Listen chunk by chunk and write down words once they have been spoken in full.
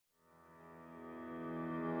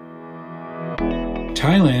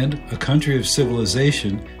Thailand, a country of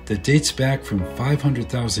civilization that dates back from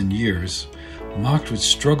 500,000 years, marked with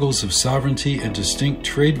struggles of sovereignty and distinct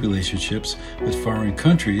trade relationships with foreign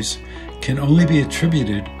countries, can only be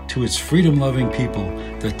attributed to its freedom-loving people,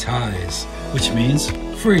 the Thais, which means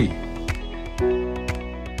free.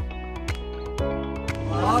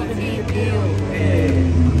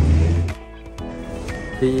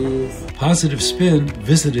 Positive Spin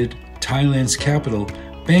visited Thailand's capital,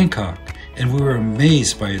 Bangkok, and we were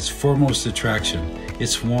amazed by its foremost attraction,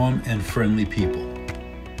 its warm and friendly people.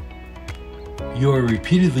 You are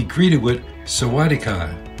repeatedly greeted with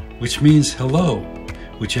Sawadika, which means hello,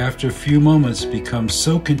 which after a few moments becomes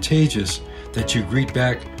so contagious that you greet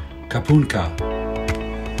back Kapunka.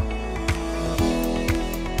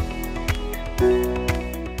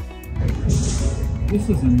 This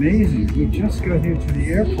is amazing. We just got here to the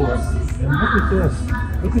airport and look at this.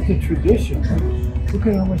 Look at the tradition. Look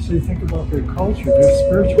at how much they think about their culture, their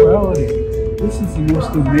spirituality. This is the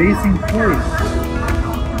most amazing place.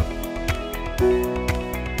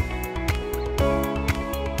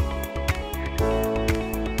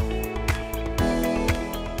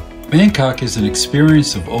 Bangkok is an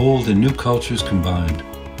experience of old and new cultures combined.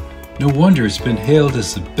 No wonder it's been hailed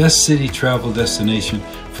as the best city travel destination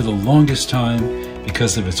for the longest time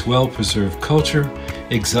because of its well-preserved culture,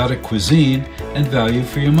 exotic cuisine, and value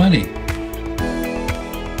for your money.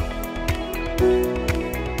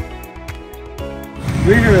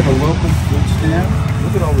 We're here at a local fruit stand.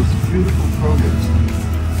 Look at all this beautiful produce.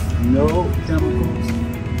 No chemicals.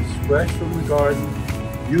 It's fresh from the garden.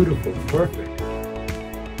 Beautiful, perfect.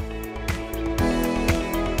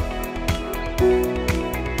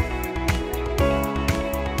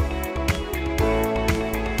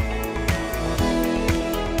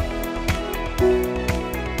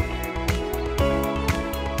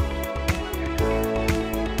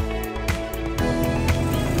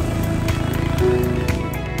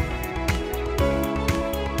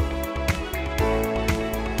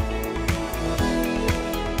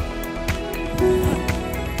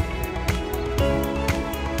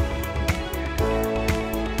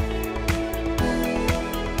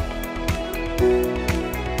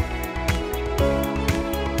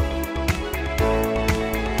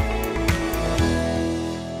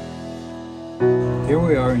 Here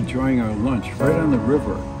we are enjoying our lunch right on the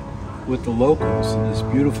river with the locals in this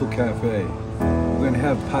beautiful cafe. We're going to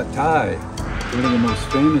have pad thai, one of the most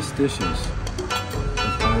famous dishes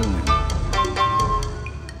of Thailand.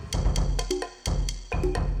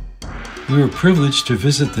 We were privileged to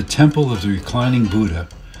visit the Temple of the Reclining Buddha,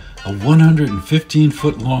 a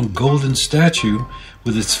 115-foot-long golden statue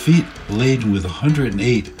with its feet laden with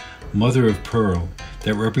 108 mother of pearl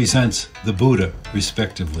that represents the Buddha,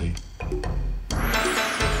 respectively.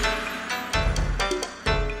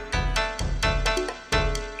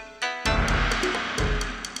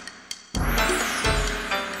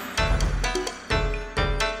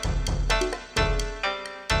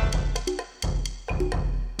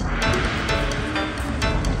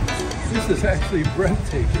 This is actually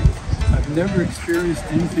breathtaking. I've never experienced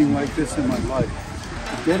anything like this in my life.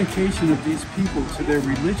 The dedication of these people to their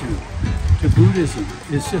religion, to Buddhism,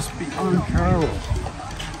 is just beyond parallel.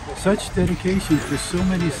 Such dedication for so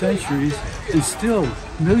many centuries, and still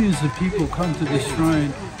millions of people come to this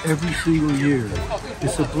shrine every single year.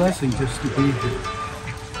 It's a blessing just to be here.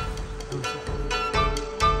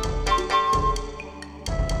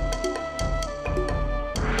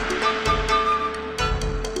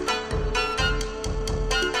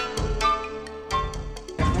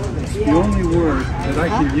 The only word that I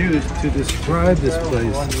can use to describe this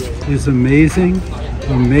place is amazing,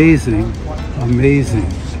 amazing, amazing.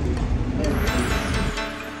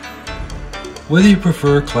 Whether you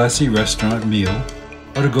prefer a classy restaurant meal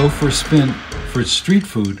or to go for a spin for its street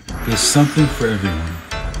food, there's something for everyone.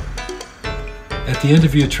 At the end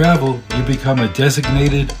of your travel, you become a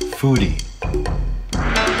designated foodie.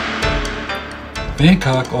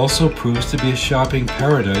 Bangkok also proves to be a shopping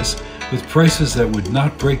paradise with prices that would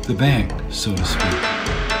not break the bank, so to speak.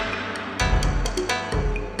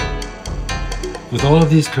 With all of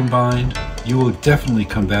these combined, you will definitely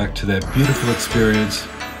come back to that beautiful experience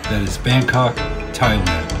that is Bangkok,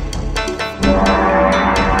 Thailand.